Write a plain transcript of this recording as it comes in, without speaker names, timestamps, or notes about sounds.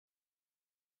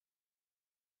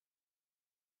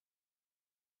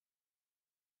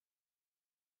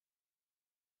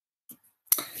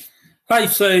Hi,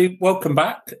 so welcome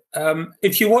back.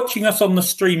 If you're watching us on the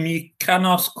stream, you can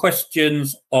ask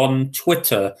questions on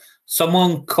Twitter.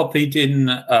 Someone copied in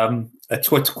a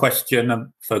Twitter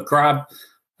question for grab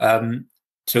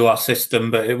to our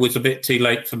system, but it was a bit too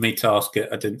late for me to ask it.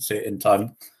 I didn't see it in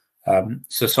time.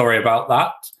 So sorry about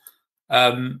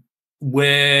that.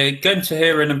 We're going to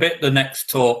hear in a bit the next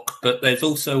talk, but there's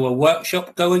also a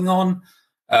workshop going on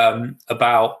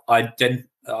about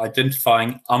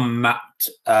identifying unmapped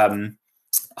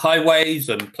highways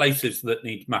and places that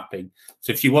need mapping.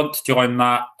 So if you want to join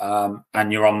that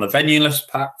and you're on the Venulous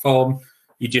platform,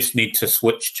 you just need to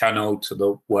switch channel to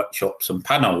the workshops and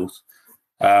panels.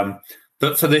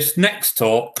 But for this next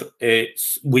talk,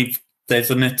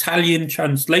 there's an Italian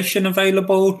translation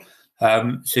available.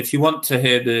 So if you want to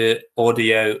hear the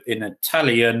audio in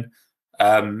Italian,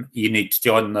 you need to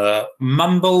join the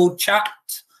Mumble chat.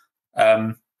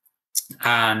 And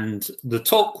the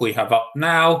talk we have up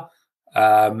now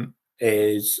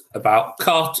is about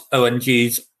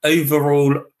CartONG's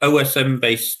overall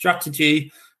OSM-based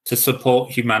strategy to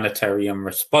support humanitarian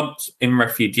response in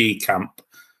refugee camp.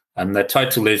 And the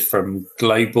title is From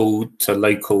Global to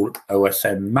Local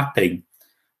OSM Mapping.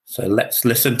 So let's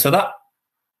listen to that.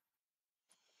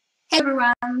 Hey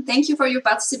everyone, thank you for your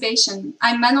participation.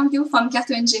 I'm Manon Yu from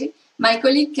CartONG. My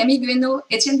colleague Camille Gueno,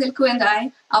 Etienne Delco and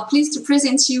I are pleased to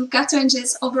present you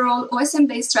CartONG's overall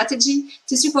OSM-based strategy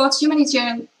to support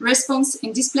humanitarian response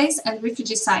in displaced and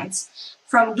refugee sites,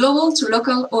 from global to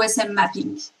local OSM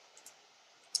mapping.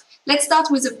 Let's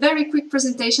start with a very quick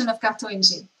presentation of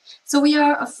CartONG. So we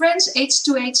are a French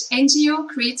H2H NGO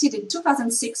created in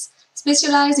 2006,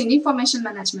 specialized in information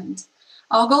management.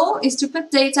 Our goal is to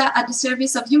put data at the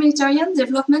service of humanitarian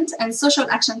development and social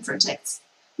action projects.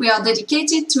 We are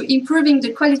dedicated to improving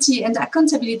the quality and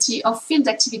accountability of field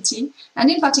activity,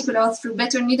 and in particular through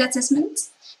better need assessment,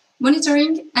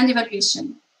 monitoring, and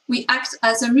evaluation. We act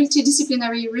as a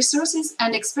multidisciplinary resources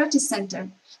and expertise center,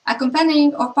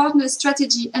 accompanying our partners'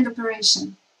 strategy and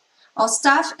operation. Our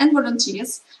staff and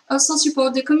volunteers also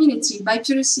support the community by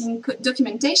producing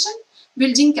documentation,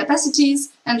 building capacities,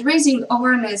 and raising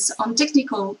awareness on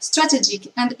technical,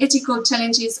 strategic, and ethical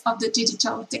challenges of the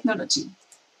digital technology.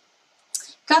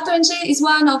 CartONG is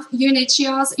one of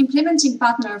UNHCR's implementing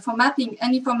partner for mapping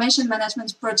and information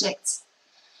management projects.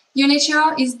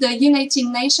 UNHCR is the United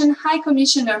Nations High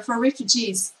Commissioner for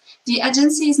Refugees. The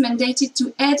agency is mandated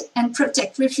to aid and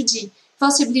protect refugee,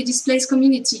 forcibly displaced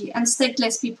community, and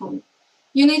stateless people.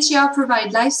 UNHCR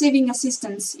provides life-saving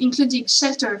assistance, including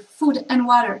shelter, food, and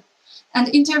water, and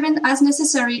intervene as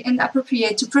necessary and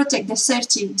appropriate to protect their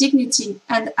safety, dignity,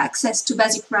 and access to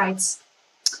basic rights.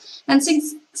 And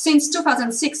since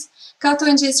 2006,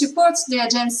 CartONG supports the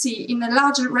agency in a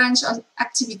large range of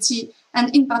activity,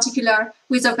 and in particular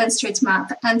with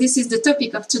OpenStreetMap, and this is the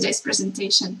topic of today's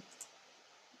presentation.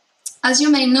 As you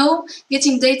may know,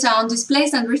 getting data on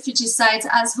displaced and refugee sites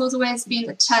has always been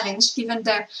a challenge given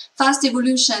their fast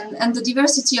evolution and the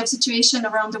diversity of situations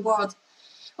around the world.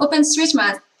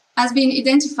 OpenStreetMap has been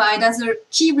identified as a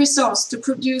key resource to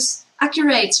produce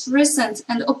accurate, recent,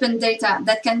 and open data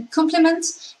that can complement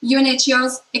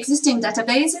UNHCR's existing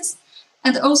databases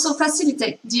and also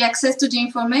facilitate the access to the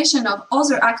information of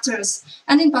other actors,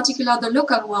 and in particular the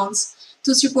local ones,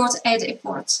 to support aid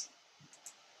efforts.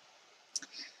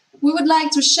 We would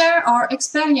like to share our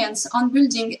experience on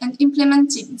building and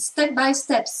implementing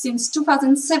step-by-step since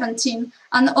 2017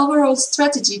 an overall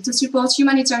strategy to support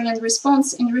humanitarian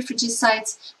response in refugee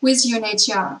sites with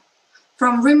UNHCR,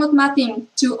 from remote mapping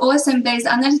to OSM-based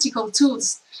analytical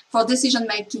tools for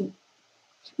decision-making.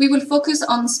 We will focus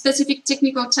on specific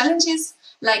technical challenges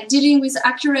like dealing with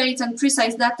accurate and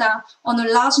precise data on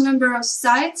a large number of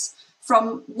sites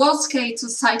from world scale to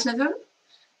site level.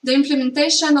 The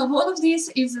implementation of all of this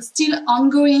is still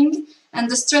ongoing, and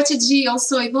the strategy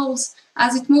also evolves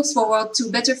as it moves forward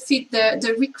to better fit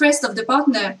the request of the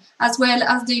partner as well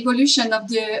as the evolution of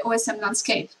the OSM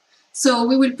landscape. So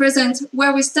we will present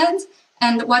where we stand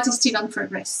and what is still on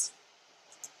progress.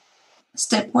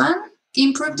 Step 1.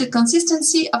 Improve the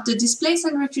consistency of the displaced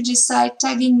and refugee site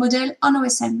tagging model on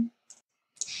OSM.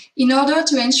 In order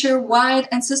to ensure wide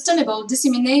and sustainable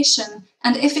dissemination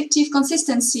and effective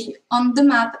consistency on the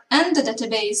map and the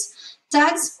database,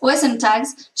 tags, OSM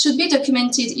tags, should be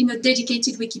documented in a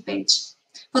dedicated wiki page.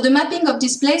 For the mapping of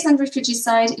displaced and refugee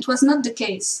sites, it was not the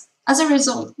case. As a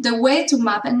result, the way to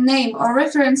map and name or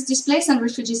reference displaced and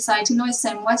refugee sites in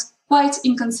OSM was quite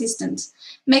inconsistent,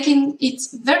 making it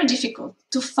very difficult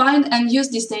to find and use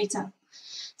this data.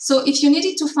 So if you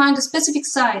needed to find a specific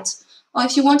site, or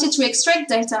if you wanted to extract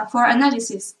data for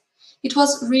analysis, it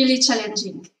was really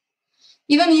challenging.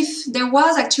 Even if there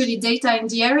was actually data in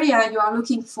the area you are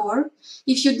looking for,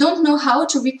 if you don't know how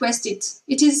to request it,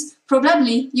 it is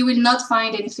probably you will not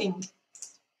find anything.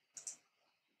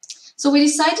 So we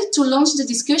decided to launch the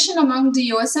discussion among the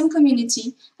OSM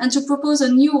community and to propose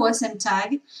a new OSM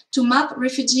tag to map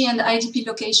refugee and IDP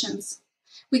locations.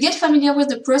 We get familiar with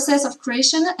the process of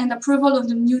creation and approval of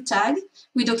the new tag.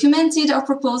 We documented our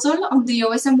proposal on the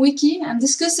OSM wiki and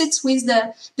discussed it with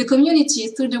the community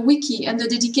through the wiki and the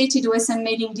dedicated OSM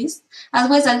mailing list, as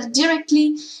well as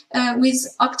directly with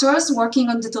actors working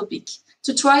on the topic,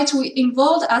 to try to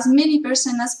involve as many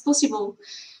persons as possible.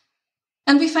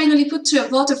 And we finally put to a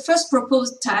vote a first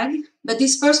proposed tag, but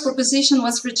this first proposition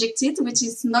was rejected, which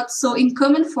is not so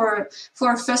uncommon for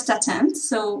our first attempt.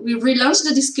 So we relaunched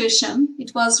the discussion.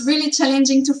 It was really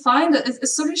challenging to find a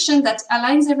solution that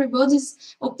aligns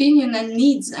everybody's opinion and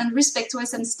needs and respect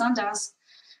OSM standards.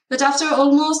 But after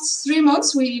almost 3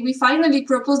 months, we finally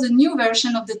proposed a new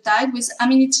version of the tag with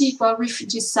amenity equal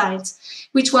refugee site,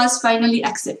 which was finally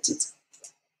accepted.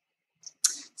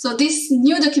 So this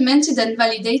new documented and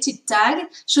validated tag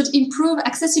should improve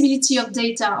accessibility of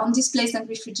data on displaced and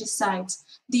refugee sites.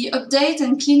 The update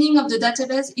and cleaning of the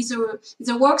database is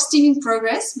a work still in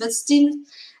progress, but still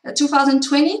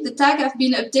 2020, the tag have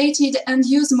been updated and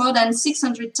used more than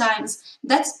 600 times.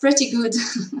 That's pretty good.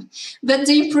 But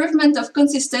the improvement of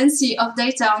consistency of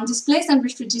data on displaced and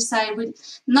refugee sites will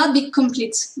not be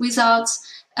complete without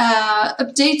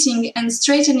updating and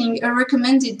straightening a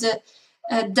recommended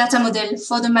data model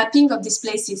for the mapping of these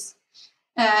places.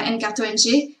 And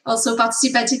CartONG also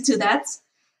participated to that.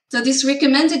 So this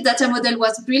recommended data model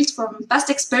was built from past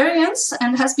experience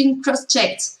and has been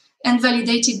cross-checked and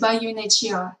validated by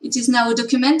UNHCR. It is now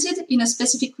documented in a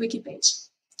specific wiki page.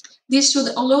 This should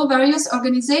allow various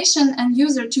organizations and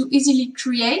users to easily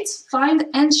create, find,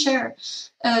 and share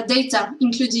data,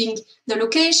 including the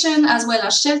location, as well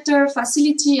as shelter,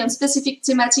 facility, and specific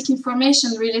thematic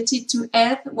information related to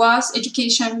health, health,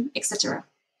 education, etc.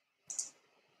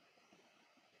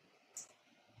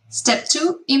 Step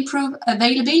 2, improve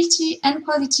availability and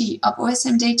quality of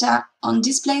OSM data on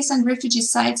displaced and refugee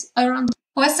sites around.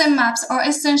 OSM maps are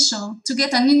essential to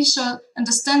get an initial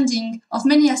understanding of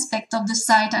many aspects of the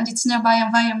site and its nearby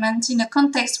environment in a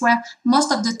context where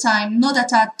most of the time no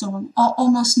data at all or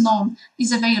almost none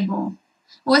is available.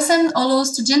 OSM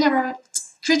allows to generate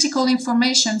critical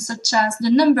information such as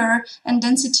the number and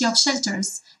density of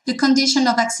shelters, the condition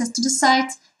of access to the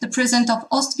site, the presence of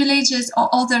host villages or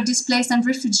other displaced and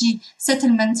refugee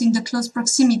settlements in the close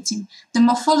proximity, the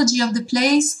morphology of the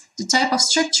place, the type of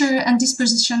structure and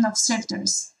disposition of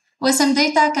shelters. OSM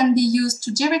data can be used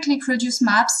to directly produce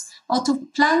maps or to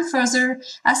plan further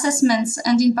assessments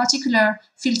and in particular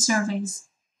field surveys.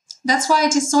 That's why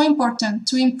it is so important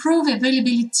to improve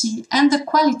availability and the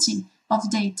quality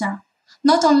of data,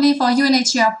 not only for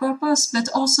UNHCR purpose, but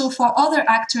also for other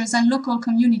actors and local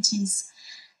communities.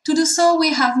 To do so,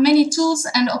 we have many tools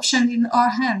and options in our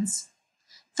hands.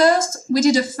 First, we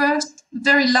did a first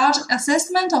very large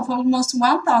assessment of almost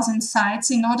 1,000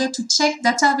 sites in order to check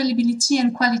data availability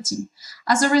and quality.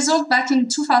 As a result, back in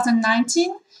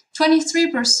 2019,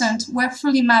 23% were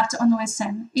fully mapped on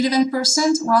OSM,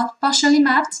 11% were partially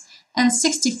mapped, and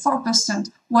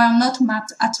 64% were not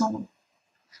mapped at all.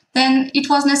 Then it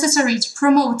was necessary to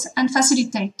promote and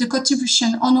facilitate the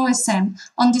contribution on OSM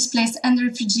on displaced and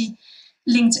refugee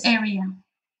linked area.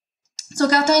 So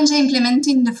CartONG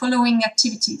implementing the following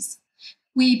activities.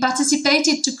 We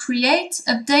participated to create,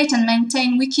 update and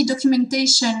maintain wiki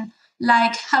documentation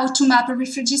like how to map a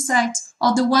refugee site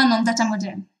or the one on data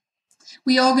model.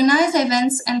 We organize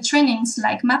events and trainings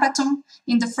like Mapathon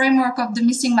in the framework of the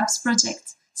Missing Maps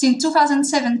project. Since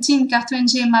 2017,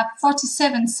 CartONG mapped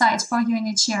 47 sites for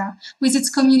UNHCR with its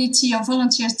community of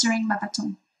volunteers during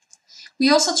Mapathon.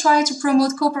 We also try to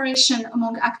promote cooperation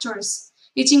among actors.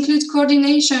 It includes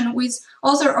coordination with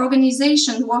other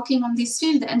organizations working on this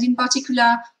field, and in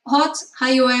particular HOT,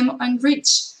 IOM, and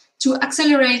REACH, to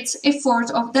accelerate effort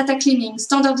of data cleaning,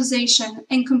 standardization,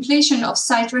 and completion of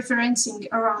site referencing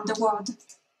around the world.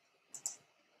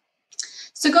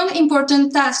 Second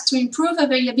important task to improve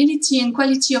availability and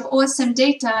quality of OSM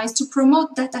data is to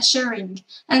promote data sharing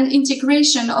and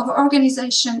integration of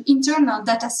organization internal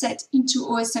data set into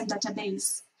OSM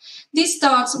database. This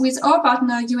starts with our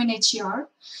partner UNHCR.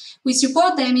 We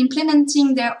support them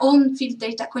implementing their own field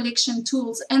data collection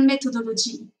tools and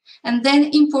methodology, and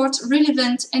then import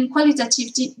relevant and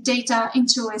qualitative data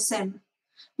into OSM.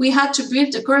 We had to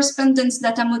build a correspondence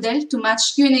data model to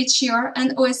match UNHCR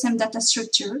and OSM data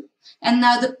structure. And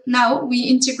now we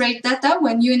integrate data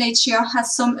when UNHCR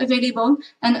has some available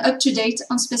and up-to-date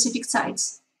on specific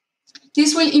sites.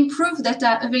 This will improve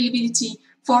data availability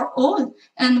for all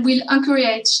and will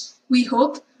encourage, we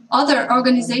hope, other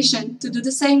organizations to do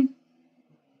the same.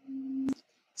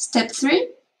 Step 3.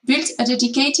 Build a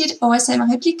dedicated OSM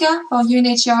replica for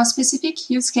UNHCR specific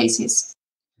use cases.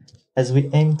 As we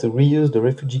aim to reuse the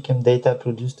refugee camp data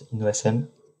produced in OSM,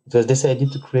 it was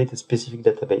decided to create a specific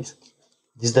database.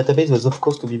 This database was of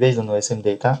course to be based on OSM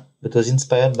data, but was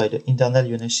inspired by the internal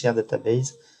UNHCR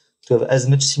database to have as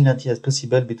much similarity as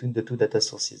possible between the two data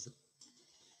sources.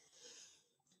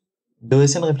 The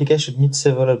OSM replica should meet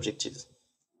several objectives.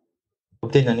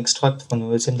 Obtain an extract from the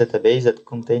OSM database that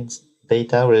contains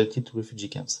data related to refugee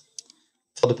camps.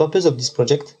 For the purpose of this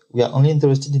project, we are only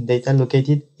interested in data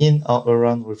located in or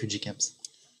around refugee camps.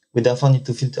 We therefore need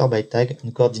to filter by tag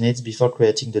and coordinates before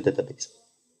creating the database.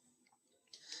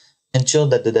 Ensure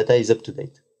that the data is up to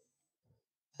date.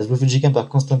 As refugee camps are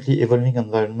constantly evolving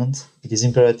environments, it is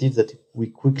imperative that we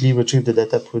quickly retrieve the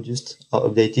data produced or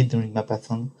updated during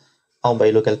mapathon or by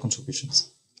local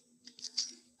contributions.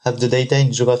 Have the data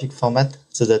in geographic format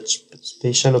so that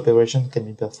spatial operation can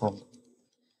be performed.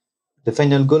 The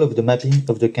final goal of the mapping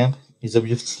of the camp is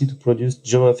obviously to produce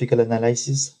geographical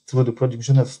analysis through the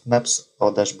production of maps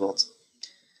or dashboards.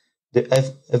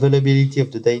 The availability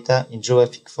of the data in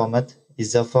geographic format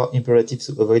is therefore imperative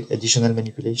to avoid additional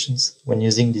manipulations when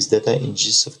using this data in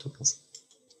GIS softwares.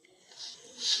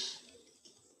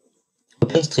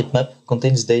 OpenStreetMap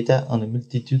contains data on a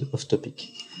multitude of topics.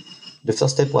 The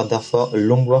first step was therefore a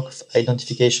long work of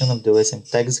identification of the OSM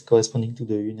tags corresponding to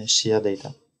the UNHCR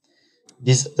data.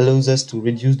 This allows us to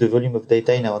reduce the volume of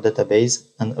data in our database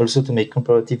and also to make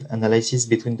comparative analysis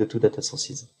between the two data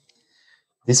sources.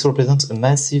 This represents a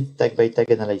massive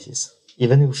tag-by-tag analysis.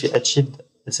 Even if we achieved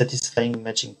a satisfying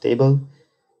matching table,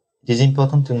 it is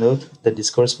important to note that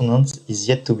this correspondence is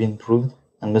yet to be improved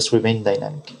and must remain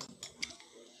dynamic.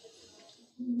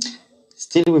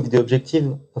 Still, with the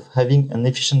objective of having an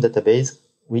efficient database,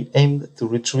 we aimed to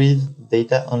retrieve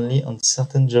data only on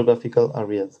certain geographical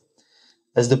areas.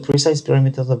 As the precise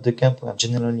perimeters of the camp were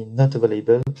generally not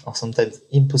available or sometimes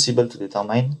impossible to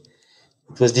determine,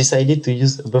 it was decided to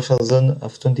use a buffer zone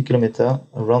of 20 km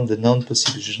around the known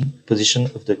position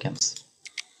of the camps.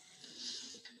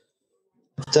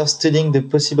 After studying the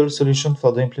possible solution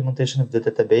for the implementation of the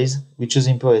database, we chose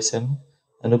InfoOSM,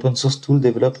 an open source tool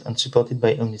developed and supported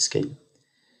by Omniscale.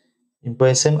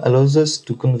 InfoOSM allows us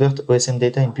to convert OSM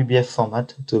data in PBF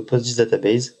format to a PostGIS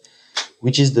database,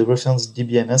 which is the reference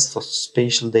DBMS for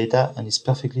spatial data and is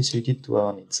perfectly suited to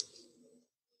our needs.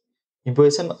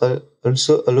 InfoOSM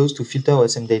also allows to filter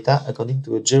OSM data according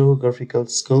to a geographical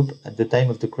scope at the time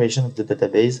of the creation of the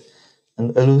database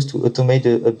and allows to automate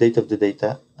the update of the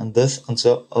data and thus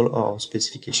answer all our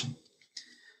specifications.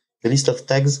 The list of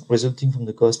tags resulting from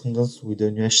the correspondence with the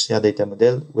UNHCR data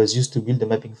model was used to build the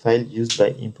mapping file used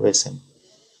by InfoOSM.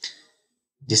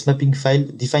 This mapping file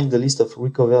defined the list of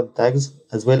recovered tags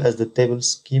as well as the table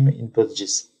scheme in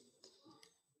PostGIS.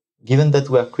 Given that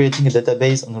we are creating a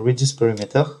database on a reduced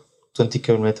perimeter, 20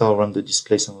 km around the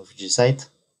displaced and refugee site,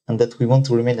 and that we want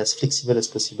to remain as flexible as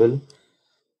possible,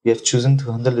 we have chosen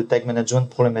to handle the tag management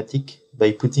problematic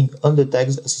by putting all the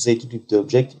tags associated with the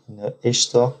object in a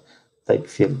hstore type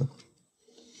field.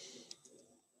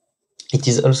 It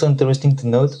is also interesting to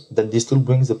note that this tool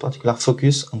brings a particular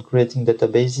focus on creating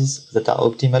databases that are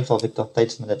optimal for vector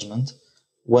types management,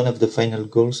 one of the final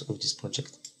goals of this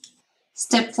project.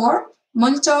 Step 4.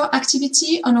 Monitor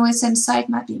activity on OSM site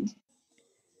mapping.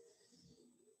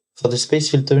 For the space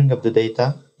filtering of the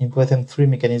data, InfoOSM 3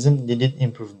 mechanism needed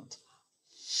improvement.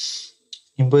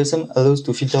 InfoOSM allows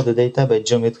to filter the data by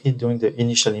geometry during the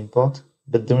initial import,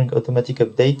 but during automatic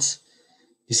updates,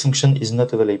 this function is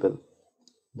not available.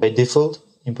 By default,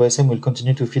 InfoOSM will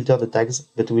continue to filter the tags,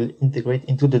 but will integrate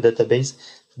into the database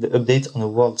the updates on a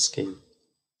world scale.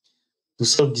 To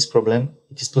solve this problem,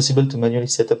 it is possible to manually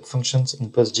set up functions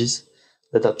in PostGIS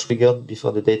that are triggered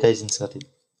before the data is inserted.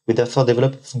 We therefore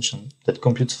develop a function that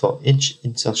computes for each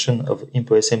insertion of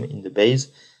InfoOSM in the base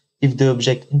if the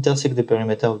object intersects the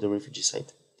perimeter of the refugee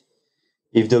site.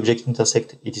 If the object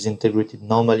intersects, it is integrated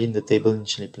normally in the table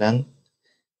initially planned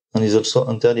and is also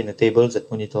entered in a table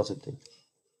that monitors update.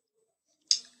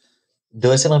 The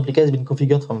OSM replica has been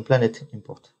configured from a Planet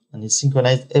import and is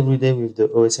synchronized every day with the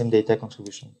OSM data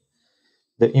contribution.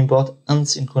 The import and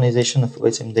synchronization of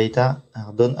OSM data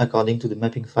are done according to the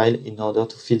mapping file in order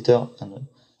to filter and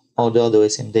order the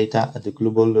OSM data at the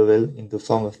global level in the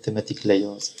form of thematic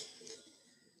layers.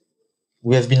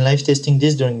 We have been live testing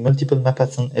this during multiple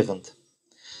mapathon events.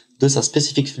 Those are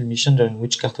specific field missions during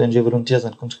which CartONG volunteers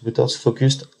and contributors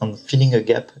focused on filling a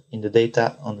gap in the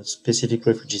data on a specific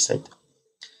refugee site.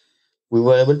 We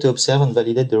were able to observe and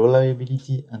validate the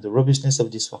reliability and the robustness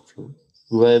of this workflow.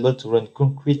 We were able to run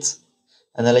concrete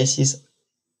analysis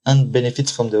and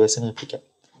benefits from the OSM replica.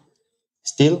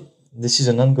 Still, this is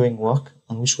an ongoing work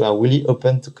on which we are really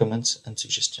open to comments and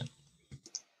suggestions.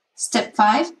 Step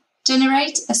 5.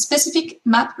 Generate a specific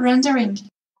map rendering.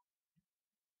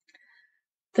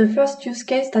 The first use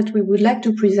case that we would like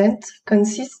to present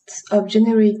consists of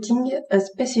generating a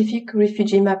specific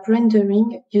refugee map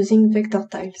rendering using vector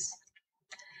tiles.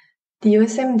 The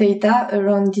OSM data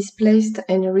around displaced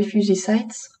and refugee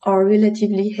sites are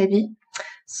relatively heavy,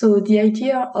 so the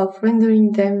idea of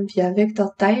rendering them via vector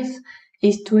tiles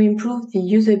is to improve the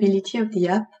usability of the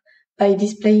app by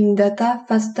displaying data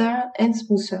faster and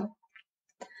smoother.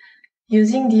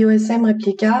 Using the OSM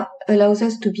replica allows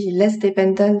us to be less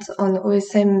dependent on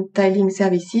OSM tiling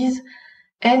services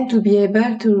and to be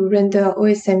able to render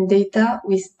OSM data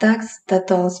with tags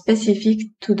that are specific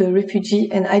to the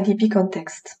refugee and IDP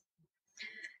context.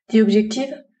 The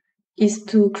objective is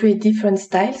to create different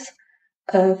styles,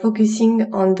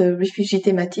 focusing on the refugee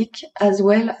thematic as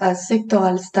well as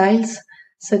sectoral styles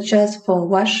such as for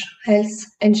WASH, health,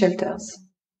 and shelters.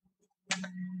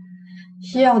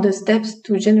 Here are the steps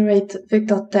to generate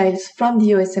vector tiles from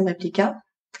the OSM replica.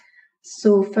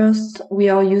 So first, we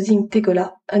are using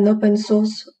Tegola, an open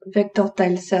source vector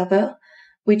tile server,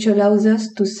 which allows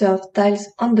us to serve tiles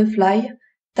on the fly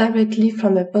directly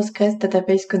from a Postgres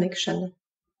database connection.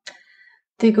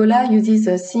 Tegola uses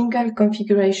a single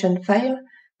configuration file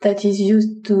that is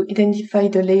used to identify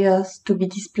the layers to be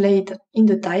displayed in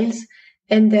the tiles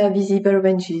and their visible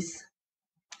ranges.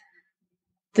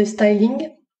 The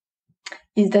styling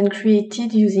is then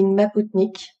created using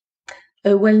Maputnik,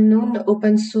 a well-known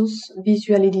open-source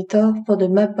visual editor for the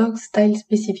Mapbox style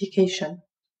specification.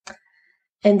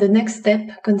 And the next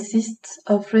step consists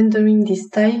of rendering this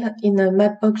style in a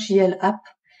Mapbox.gl app,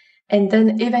 and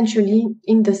then eventually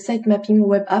in the site mapping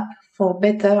web app for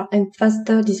better and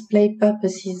faster display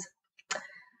purposes.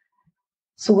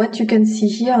 So what you can see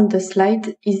here on the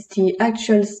slide is the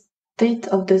actual state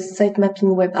of the site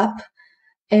mapping web app,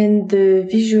 and the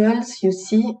visuals you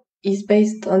see is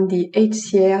based on the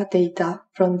UNHCR data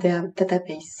from their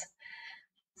database.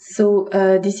 So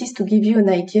this is to give you an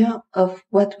idea of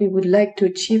what we would like to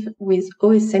achieve with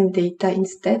OSM data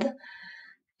instead,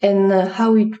 and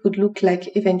how it would look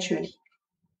like eventually.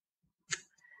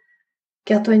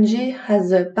 CartONG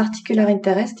has a particular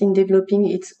interest in developing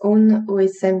its own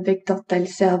OSM vector tile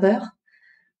server.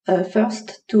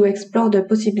 First, to explore the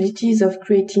possibilities of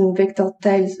creating vector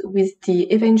tiles with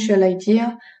the eventual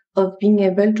idea of being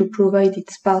able to provide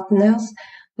its partners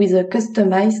with a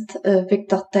customized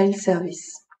vector tile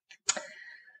service.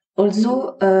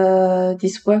 Although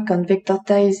this work on vector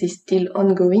tiles is still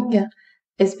ongoing,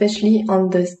 especially on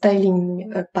the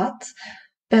styling part,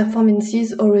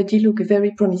 performances already look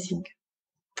very promising.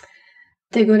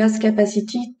 Tegola's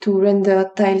capacity to render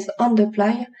tiles on the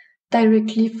fly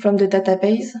directly from the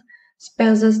database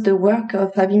spares us the work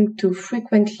of having to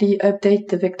frequently update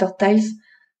the vector tiles,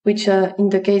 which in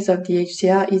the case of the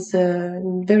UNHCR is a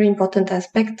very important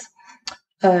aspect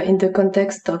in the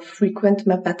context of frequent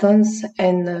map patterns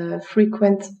and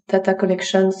frequent data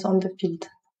collections on the field.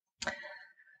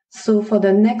 So for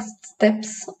the next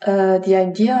steps, the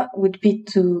idea would be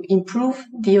to improve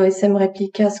the OSM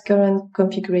replica's current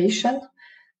configuration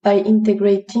by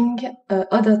integrating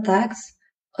other tags,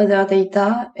 other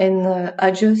data, and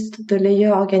adjust the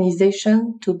layer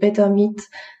organization to better meet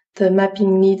the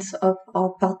mapping needs of our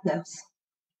partners.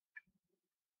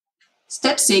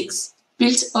 Step 6.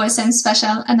 Build OSM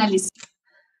spatial analysis.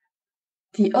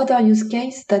 The other use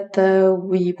case that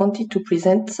we wanted to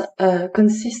present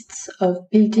consists of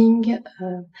building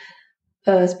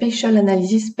spatial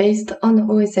analysis based on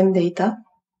OSM data.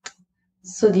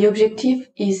 So the objective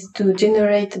is to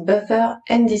generate buffer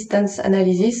and distance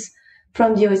analysis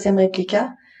from the OSM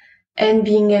replica and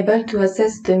being able to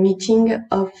assess the meeting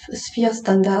of sphere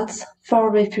standards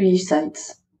for refugee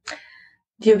sites.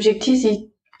 The objective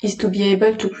is to be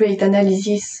able to create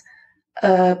analysis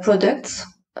products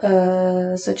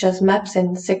such as maps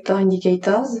and sector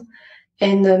indicators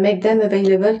and make them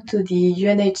available to the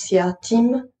UNHCR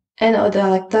team and other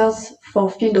actors for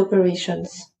field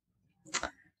operations.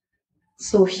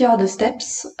 So here are the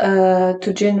steps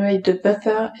to generate the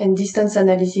buffer and distance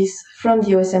analysis from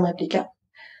the OSM replica.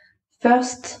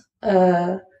 First,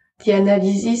 the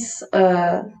analysis,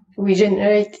 we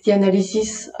generate the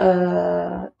analysis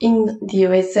in the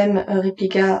OSM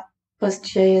replica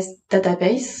PostGIS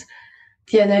database.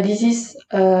 The analysis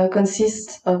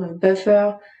consists of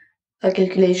buffer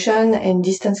calculation and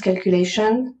distance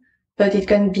calculation, but it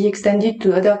can be extended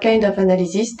to other kind of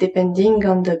analysis depending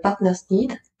on the partner's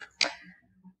need.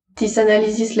 These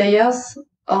analysis layers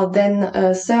are then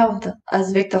served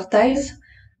as vector tiles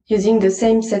using the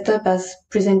same setup as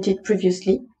presented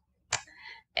previously.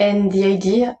 And the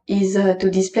idea is to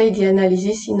display the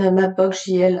analysis in a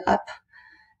Mapbox.gl app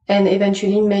and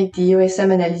eventually make the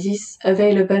OSM analysis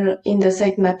available in the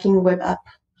site mapping web app.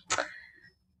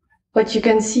 What you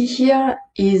can see here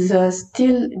is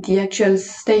still the actual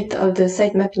state of the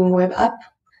site mapping web app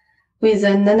with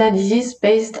an analysis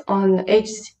based on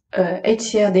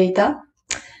HCR data.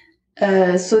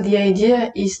 So the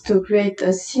idea is to create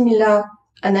a similar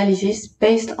analysis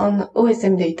based on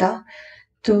OSM data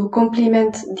to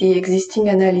complement the existing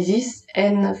analysis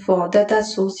and for data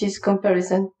sources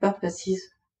comparison purposes.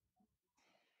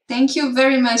 Thank you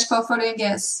very much for following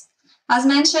us. As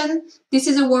mentioned, this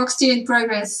is a work still in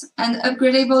progress and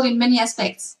upgradable in many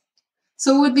aspects.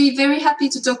 So we would be very happy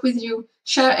to talk with you,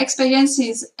 share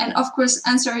experiences, and of course,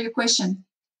 answer your question.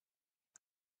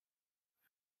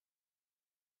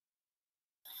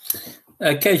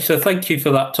 Okay, so thank you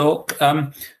for that talk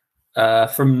from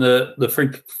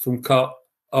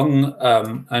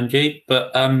CartONG,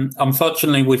 but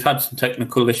unfortunately we've had some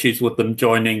technical issues with them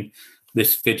joining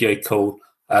this video call.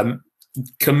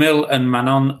 Camille and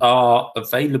Manon are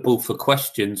available for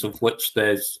questions, of which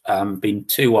there's been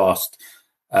 2 asked.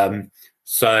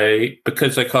 So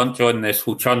because they can't join this,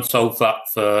 we'll try and solve that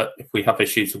for if we have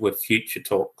issues with future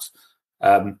talks.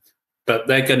 But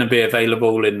they're going to be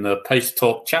available in the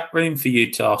post-talk chat room for you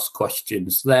to ask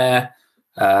questions there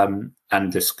and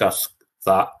discuss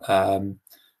that.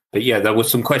 But yeah, there were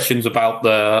some questions about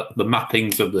the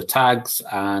mappings of the tags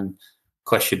and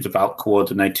questions about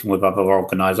coordinating with other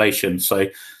organizations. So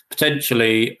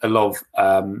potentially a lot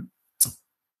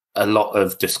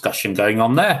of discussion going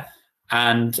on there.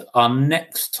 And our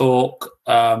next talk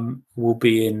will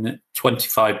be in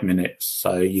 25 minutes.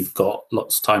 So you've got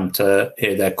lots of time to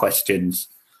hear their questions.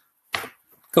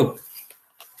 Cool.